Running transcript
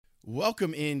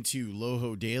Welcome into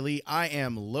Loho Daily. I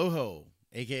am Loho,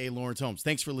 aka Lawrence Holmes.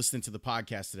 Thanks for listening to the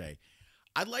podcast today.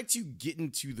 I'd like to get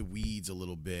into the weeds a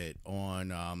little bit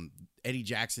on Eddie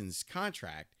Jackson's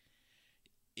contract.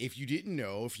 If you didn't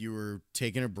know, if you were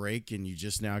taking a break and you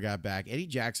just now got back, Eddie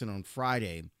Jackson on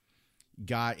Friday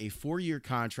got a 4-year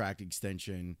contract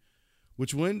extension,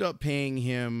 which will end up paying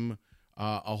him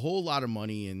a whole lot of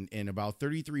money and about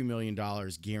 $33 million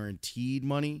guaranteed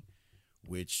money,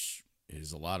 which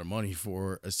is a lot of money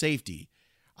for a safety.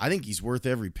 I think he's worth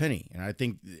every penny. And I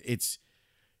think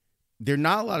there are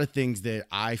not a lot of things that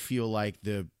I feel like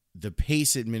the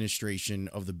Pace administration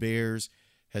of the Bears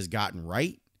has gotten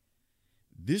right.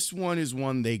 This one is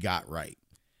one they got right.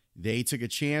 They took a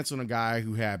chance on a guy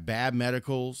who had bad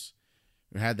medicals,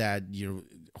 who had that,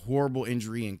 horrible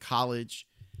injury in college.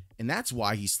 And that's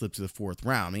why he slipped to the 4th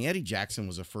round. I mean, Eddie Jackson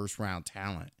was a first-round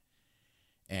talent,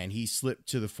 and he slipped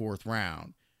to the 4th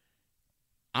round.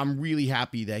 I'm really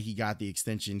happy that he got the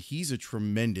extension. He's a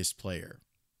tremendous player.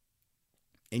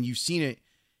 And you've seen it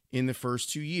in the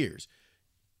first 2 years.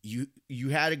 You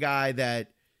had a guy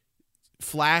that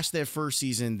flashed that first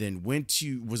season, then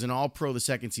was an all-pro the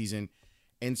second season,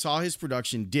 and saw his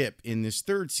production dip in this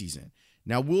third season.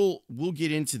 Now, we'll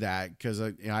get into that because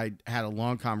I had a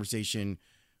long conversation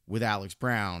with Alex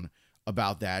Brown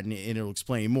about that, and it'll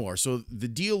explain more. So the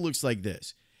deal looks like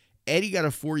this. Eddie got a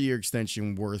 4-year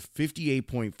extension worth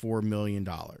 $58.4 million.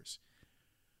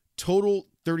 Total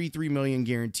 $33 million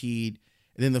guaranteed,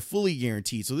 and then the fully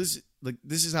guaranteed. So this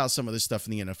is how some of this stuff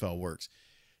in the NFL works.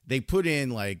 They put in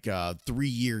like a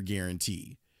 3-year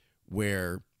guarantee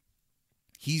where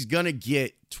he's going to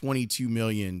get $22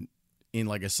 million in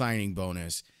like a signing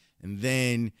bonus. And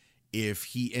then if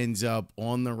he ends up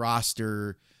on the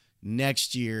roster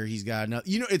next year, he's got another,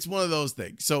 it's one of those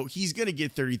things. So he's going to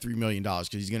get $33 million because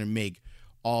he's going to make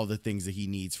all the things that he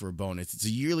needs for a bonus. It's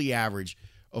a yearly average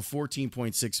of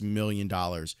 $14.6 million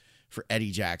for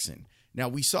Eddie Jackson. Now,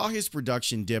 we saw his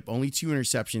production dip, only 2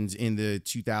 interceptions in the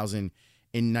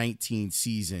 2019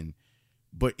 season.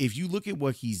 But if you look at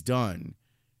what he's done,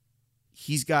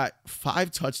 he's got 5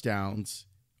 touchdowns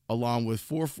along with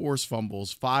 4 forced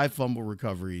fumbles, 5 fumble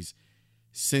recoveries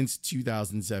since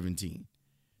 2017.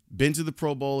 Been to the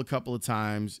Pro Bowl a couple of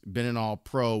times, been an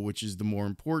All-Pro, which is the more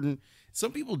important.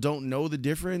 Some people don't know the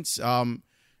difference.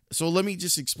 So let me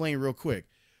just explain real quick.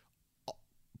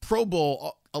 Pro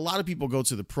Bowl, a lot of people go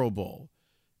to the Pro Bowl.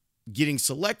 Getting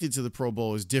selected to the Pro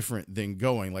Bowl is different than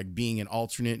going, like being an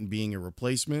alternate and being a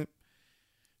replacement.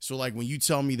 So like when you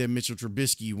tell me that Mitchell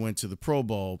Trubisky went to the Pro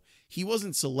Bowl, he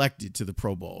wasn't selected to the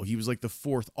Pro Bowl. He was like the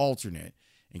 4th alternate.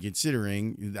 And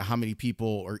considering how many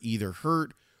people are either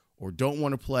hurt or don't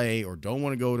want to play or don't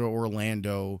want to go to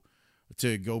Orlando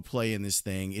to go play in this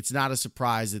thing, it's not a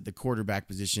surprise that the quarterback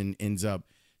position ends up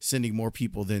sending more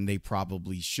people than they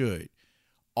probably should.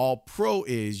 All pro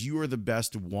is you are the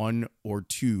best 1 or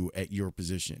 2 at your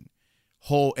position.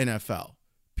 Whole NFL,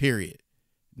 period.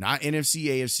 Not NFC,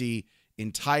 AFC,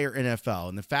 entire NFL.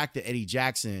 And the fact that Eddie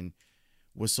Jackson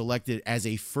was selected as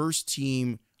a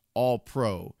first-team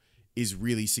All-Pro is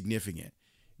really significant.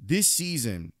 This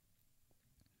season,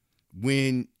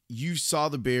 when you saw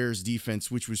the Bears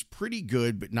defense, which was pretty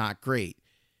good but not great,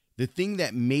 the thing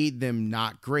that made them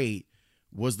not great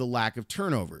was the lack of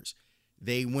turnovers.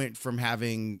 They went from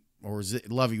having, or as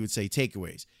Lovey would say,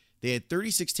 takeaways. They had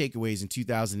 36 takeaways in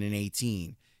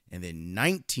 2018 and then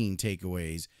 19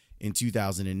 takeaways in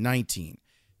 2019.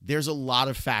 There's a lot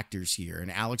of factors here, and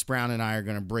Alex Brown and I are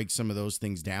going to break some of those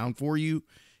things down for you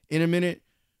in a minute,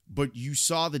 but you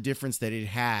saw the difference that it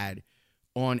had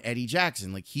on Eddie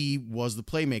Jackson. Like, he was the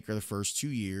playmaker the first 2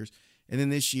 years, and then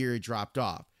this year it dropped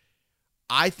off.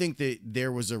 I think that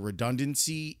there was a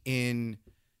redundancy in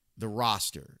the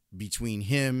roster between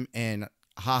him and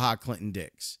Clinton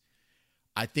Dix.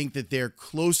 I think that they're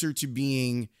closer to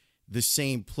being the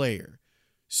same player.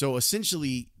 So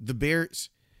essentially, the Bears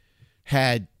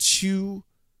had 2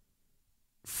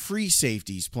 free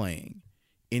safeties playing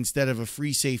instead of a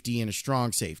free safety and a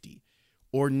strong safety.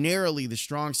 Ordinarily, the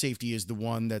strong safety is the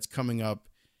one that's coming up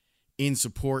in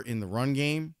support in the run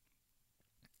game.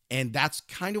 And that's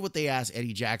kind of what they asked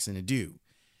Eddie Jackson to do.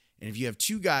 And if you have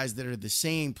 2 guys that are the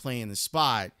same playing the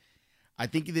spot, I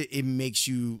think that it makes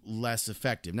you less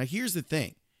effective. Now, here's the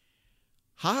thing.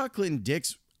 Clinton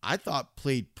Dix, I thought,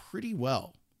 played pretty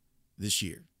well this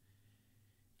year.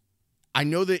 I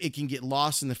know that it can get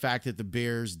lost in the fact that the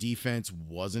Bears' defense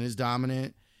wasn't as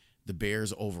dominant. The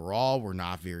Bears overall were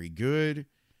not very good.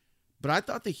 But I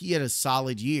thought that he had a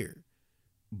solid year.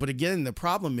 But again, the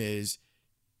problem is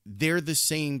they're the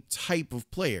same type of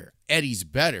player. Eddie's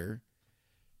better,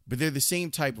 but they're the same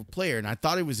type of player. And I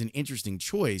thought it was an interesting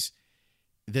choice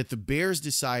that the Bears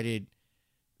decided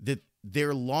that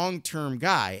their long-term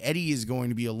guy, Eddie, is going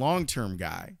to be a long-term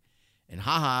guy, and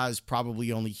HaHa is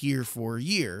probably only here for a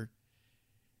year,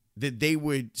 that they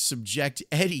would subject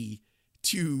Eddie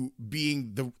to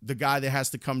being the guy that has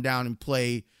to come down and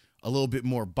play a little bit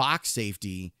more box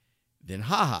safety than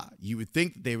HaHa. You would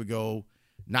think that they would go,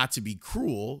 not to be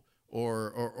cruel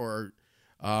or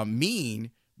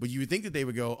mean, but you would think that they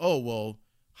would go, oh, well,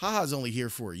 HaHa's only here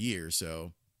for a year,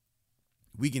 so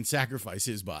we can sacrifice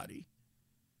his body.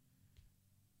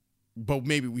 But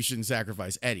maybe we shouldn't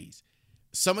sacrifice Eddie's.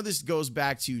 Some of this goes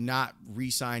back to not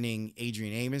re-signing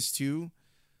Adrian Amos, too,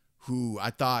 who I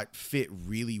thought fit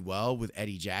really well with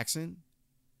Eddie Jackson.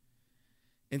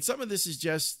 And some of this is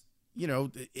just,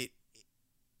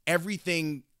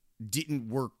 everything didn't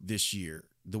work this year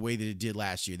the way that it did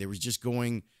last year. There was just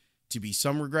going to be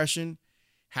some regression.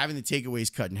 Having the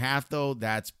takeaways cut in half, though,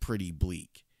 that's pretty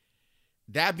bleak.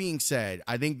 That being said,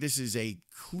 I think this is a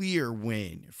clear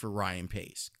win for Ryan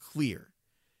Pace. Clear.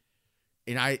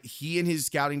 And he and his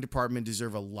scouting department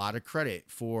deserve a lot of credit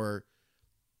for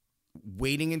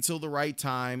waiting until the right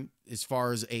time as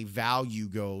far as a value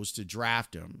goes to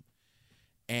draft him,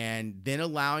 and then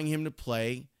allowing him to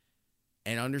play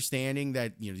and understanding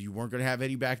that, you weren't going to have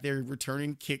Eddie back there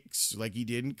returning kicks like he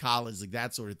did in college, like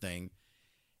that sort of thing.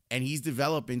 And he's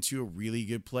developed into a really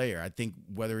good player. I think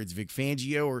whether it's Vic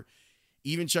Fangio or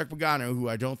even Chuck Pagano, who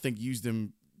I don't think used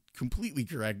him completely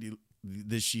correctly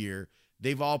this year,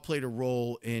 they've all played a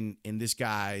role in this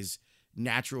guy's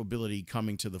natural ability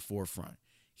coming to the forefront.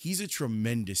 He's a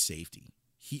tremendous safety.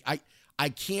 I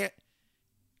can't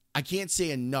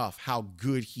say enough how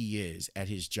good he is at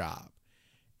his job.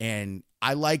 And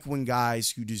I like when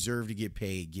guys who deserve to get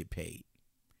paid get paid.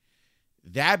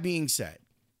 That being said,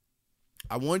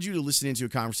 I wanted you to listen into a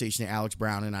conversation that Alex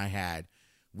Brown and I had.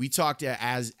 We talked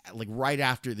right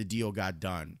after the deal got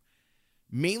done,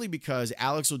 mainly because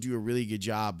Alex will do a really good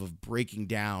job of breaking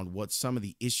down what some of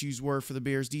the issues were for the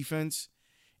Bears defense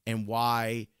and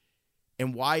why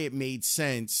it made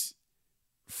sense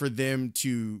for them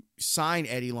to sign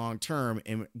Eddie long-term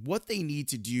and what they need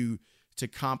to do to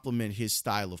complement his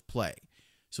style of play.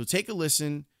 So take a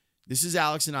listen. This is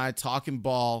Alex and I talking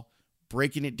ball,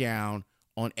 breaking it down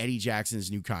on Eddie Jackson's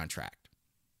new contract.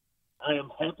 I am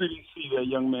happy to see that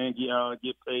young man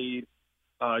get paid.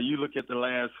 You look at the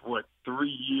last, 3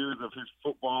 years of his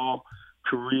football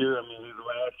career. I mean, his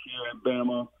last year at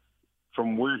Bama,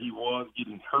 from where he was,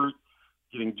 getting hurt,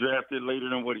 getting drafted later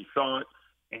than what he thought,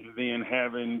 and then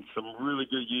having some really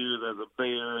good years as a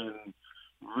Bear and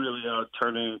really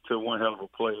turning into one hell of a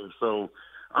player. So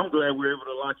I'm glad we were able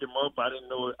to lock him up. I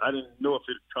didn't know if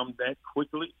it'd come that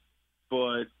quickly,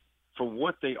 but for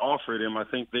what they offered him, I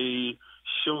think they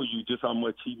show you just how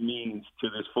much he means to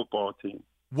this football team.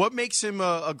 What makes him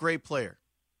a great player?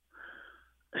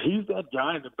 He's that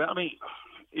guy in the back. I mean,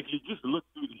 if you just look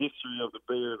through the history of the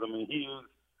Bears, I mean, he is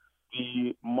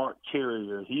the Mark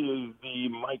Carrier. He is the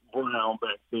Mike Brown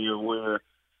back there, where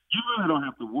you really don't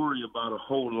have to worry about a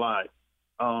whole lot.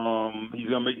 He's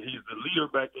the leader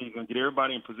back there. He's gonna get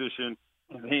everybody in position,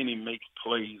 and then he makes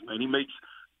plays. Man, he makes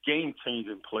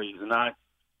game-changing plays, not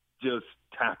just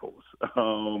tackles.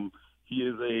 He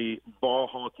is a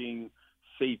ball-hawking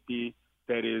safety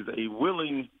that is a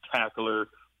willing tackler,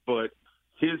 but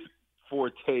his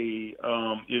forte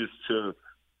is to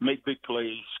make big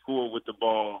plays, score with the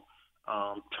ball,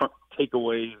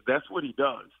 takeaways. That's what he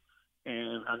does.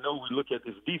 And I know we look at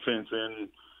this defense and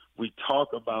we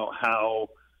talk about how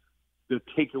the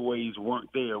takeaways weren't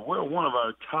there. Well, one of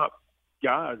our top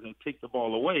guys that take the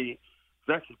ball away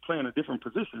is actually playing a different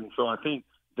position. So I think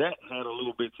that had a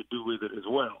little bit to do with it as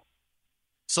well.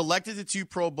 Selected to 2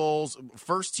 Pro Bowls,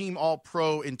 first team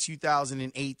All-Pro in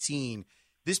 2018.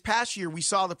 This past year, we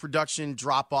saw the production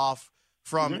drop off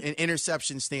from an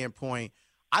interception standpoint.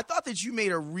 I thought that you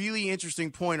made a really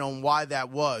interesting point on why that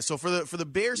was. So for the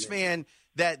Bears fan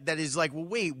that is like, well,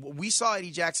 wait, we saw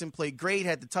Eddie Jackson play great,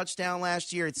 had the touchdown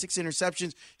last year, had 6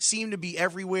 interceptions, seemed to be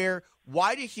everywhere.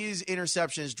 Why did his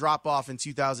interceptions drop off in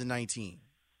 2019?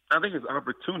 I think it's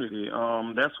opportunity.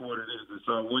 That's what it is. It's,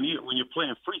 when you're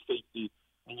playing free safety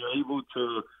and you're able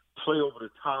to play over the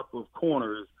top of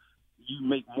corners, you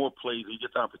make more plays. You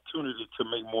get the opportunity to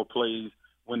make more plays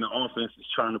when the offense is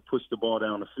trying to push the ball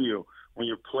down the field. When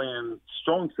you're playing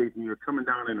strong safety, you're coming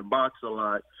down in the box a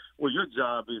lot. Well, your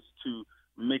job is to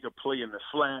make a play in the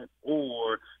flat,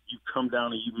 or you come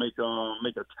down and you make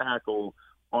a tackle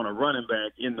on a running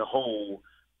back in the hole.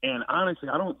 And honestly,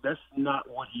 that's not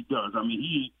what he does. I mean,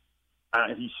 he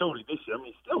showed it this year. I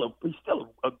mean, he's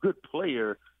still a good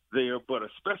player there, but a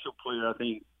special player, I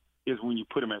think, is when you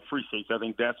put him at free safety. I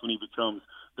think that's when he becomes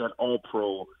that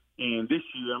all-pro. And this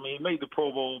year, I mean, he made the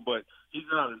Pro Bowl, but he's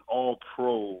not an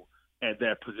all-pro at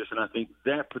that position. I think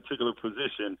that particular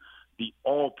position, the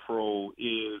all-pro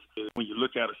is when you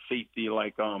look at a safety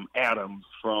like Adams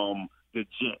from the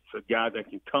Jets, a guy that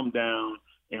can come down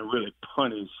and really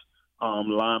punish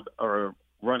line or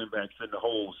running backs in the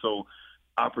hole. So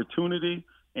opportunity,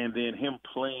 and then him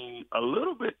playing a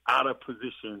little bit out of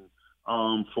position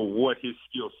for what his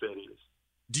skill set is.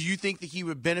 Do you think that he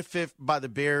would benefit by the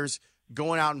Bears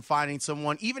going out and finding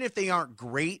someone, even if they aren't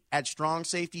great at strong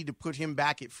safety, to put him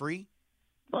back at free?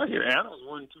 Well, here Adams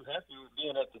wasn't too happy with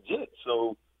being at the Jets,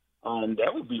 so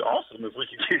that would be awesome if we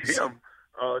could get him.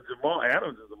 Jamal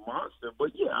Adams is a monster,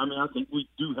 but yeah, I mean, I think we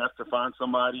do have to find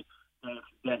somebody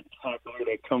that tackler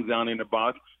that comes down in the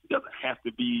box. It doesn't have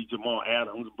to be Jamal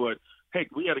Adams, but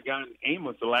heck, we had a guy in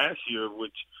Amos last year,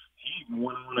 which he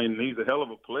went on and he's a hell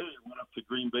of a player. He went up to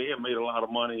Green Bay and made a lot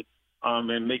of money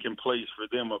and making plays for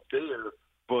them up there.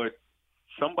 But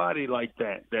somebody like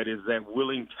that is that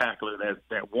willing tackler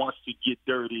that wants to get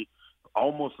dirty,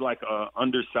 almost like a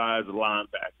undersized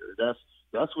linebacker.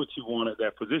 That's what you want at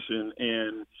that position.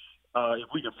 And if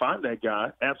we can find that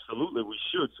guy, absolutely we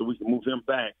should, so we can move him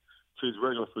back to his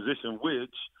regular position,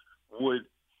 which would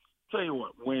tell you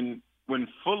what, when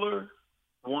Fuller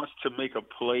wants to make a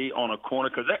play on a corner,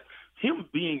 because him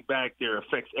being back there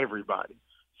affects everybody.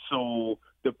 So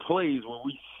the plays when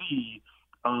we see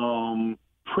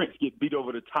Prince get beat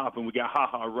over the top and we got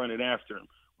Ha-Ha running after him,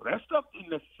 well, that stuff didn't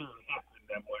necessarily happen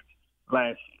that much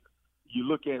last year. You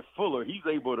look at Fuller; he's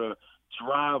able to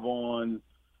drive on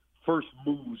first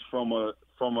moves from a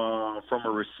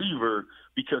receiver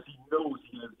because he knows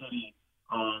he has Eddie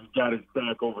got his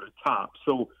back over the top.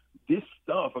 So this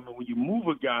stuff, I mean, when you move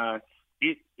a guy,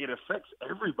 it affects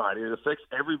everybody. It affects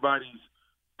everybody's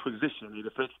position. It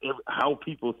affects how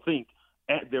people think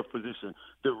at their position.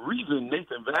 The reason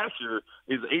Nathan Vasher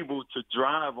is able to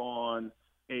drive on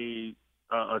a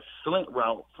slant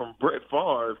route from Brett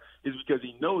Favre is because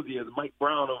he knows he has Mike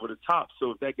Brown over the top.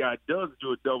 So if that guy does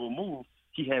do a double move,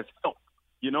 he has help.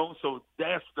 So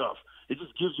that stuff, it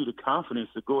just gives you the confidence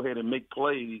to go ahead and make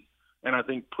plays. And I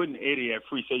think putting Eddie at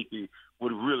free safety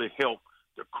would really help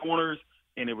the corners,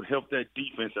 and it would help that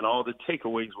defense, and all the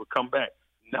takeaways would come back.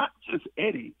 Not just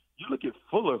Eddie. You look at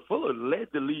Fuller. Fuller led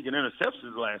the league in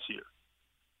interceptions last year.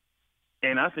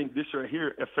 And I think this right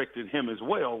here affected him as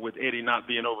well with Eddie not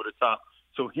being over the top.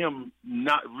 So him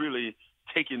not really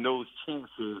taking those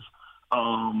chances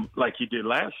like he did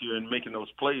last year and making those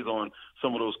plays on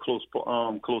some of those close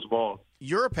balls.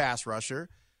 You're a pass rusher.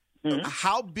 Mm-hmm.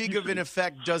 How big of an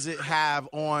effect does it have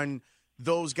on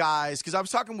those guys? Because I was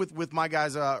talking with my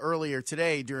guys earlier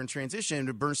today during transition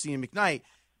to Bernstein and McKnight,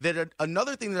 that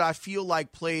another thing that I feel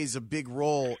like plays a big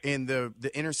role in the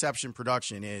interception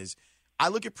production is I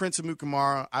look at Prince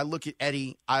Amukamara, I look at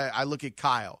Eddie, I look at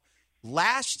Kyle.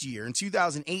 Last year, in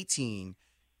 2018,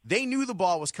 they knew the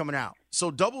ball was coming out. So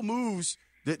double moves,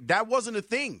 that wasn't a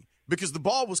thing because the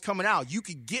ball was coming out. You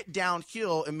could get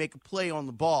downhill and make a play on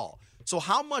the ball. So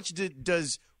how much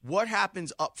does what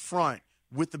happens up front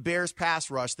with the Bears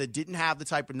pass rush that didn't have the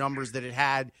type of numbers that it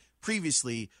had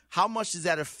previously, how much does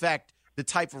that affect the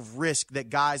type of risk that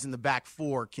guys in the back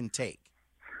four can take?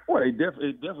 Well, it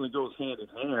definitely goes hand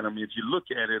in hand. I mean, if you look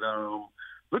at it,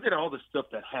 look at all the stuff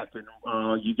that happened.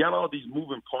 You got all these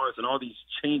moving parts and all these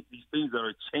things that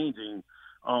are changing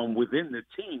within the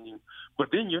team, but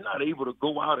then you're not able to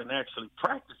go out and actually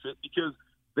practice it because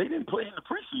they didn't play in the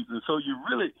preseason. So you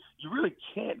really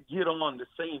can't get on the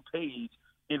same page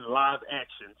in live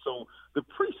action. So the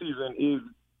preseason is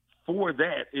for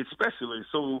that, especially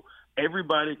so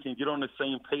everybody can get on the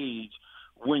same page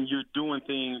when you're doing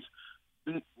things,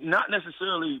 not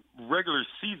necessarily regular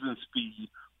season speed,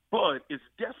 but it's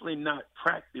definitely not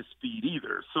practice speed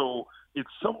either. So it's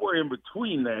somewhere in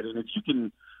between that. And if you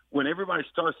can, when everybody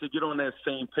starts to get on that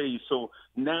same page, so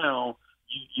now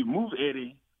you move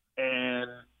Eddie and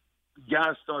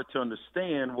guys start to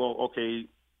understand, well, okay,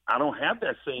 I don't have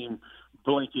that same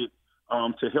blanket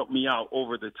to help me out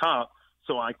over the top,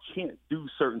 so I can't do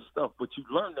certain stuff. But you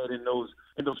learn that in those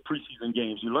preseason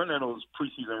games. You learn that in those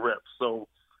preseason reps. So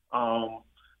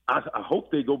I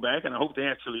hope they go back, and I hope they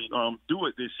actually do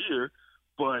it this year.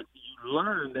 But you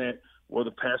learn that, well,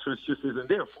 the pass rush just isn't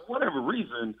there. For whatever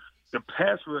reason, the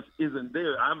pass rush isn't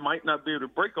there. I might not be able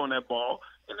to break on that ball.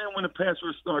 And then when the pass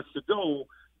rush starts to go,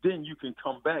 then you can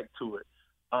come back to it.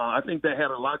 I think that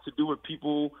had a lot to do with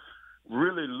people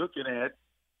really looking at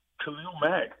Khalil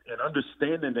Mack and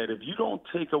understanding that if you don't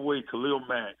take away Khalil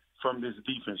Mack from this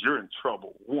defense, you're in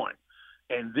trouble, one.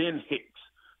 And then Hicks.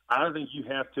 I think you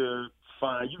have to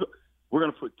find we're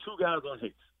going to put 2 guys on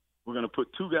Hicks. We're going to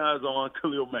put 2 guys on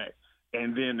Khalil Mack.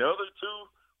 And then the other 2,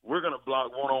 we're going to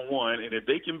block one-on-one. And if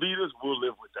they can beat us, we'll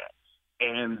live with that.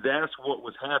 And that's what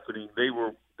was happening.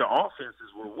 The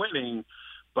offenses were winning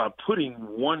by putting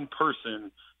one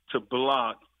person to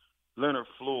block Leonard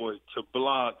Floyd, to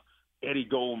block Eddie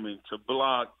Goldman, to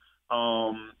block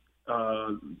all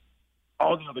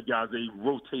the other guys. They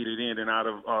rotated in and out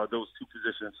of those 2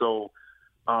 positions. So,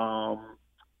 I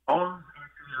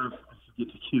forget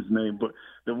his name, but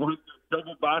the one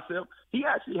double bicep, he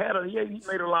actually he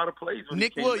made a lot of plays when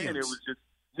Nick he came Williams. in. It was just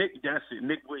Nick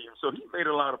Williams. So he made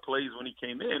a lot of plays when he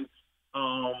came in,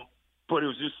 but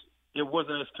it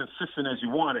wasn't as consistent as you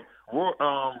wanted.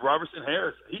 Robertson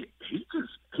Harris, he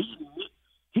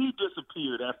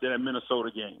disappeared after that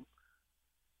Minnesota game.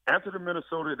 After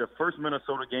the first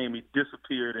Minnesota game, he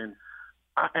disappeared, and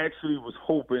I actually was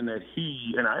hoping that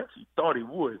and I actually thought he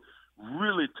would,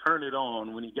 really turn it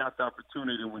on when he got the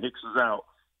opportunity when Hicks was out,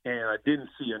 and I didn't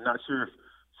see it. Not sure if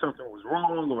something was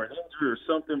wrong or an injury or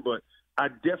something, but I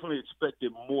definitely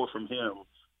expected more from him,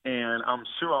 and I'm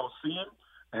sure I'll see him,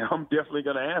 and I'm definitely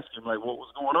going to ask him, like, what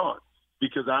was going on,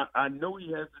 because I know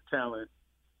he has the talent,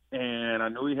 and I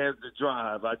know he has the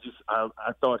drive. I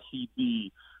thought he'd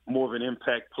be more of an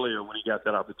impact player when he got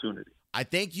that opportunity. I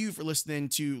thank you for listening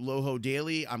to Loho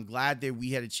Daily. I'm glad that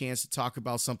we had a chance to talk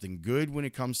about something good when it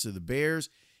comes to the Bears,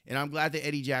 and I'm glad that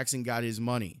Eddie Jackson got his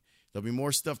money. There'll be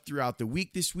more stuff throughout the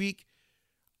week this week.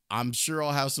 I'm sure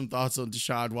I'll have some thoughts on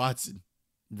Deshaun Watson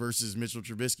versus Mitchell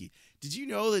Trubisky. Did you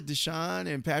know that Deshaun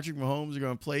and Patrick Mahomes are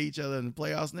going to play each other in the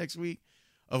playoffs next week?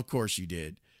 Of course you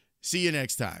did. See you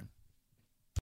next time.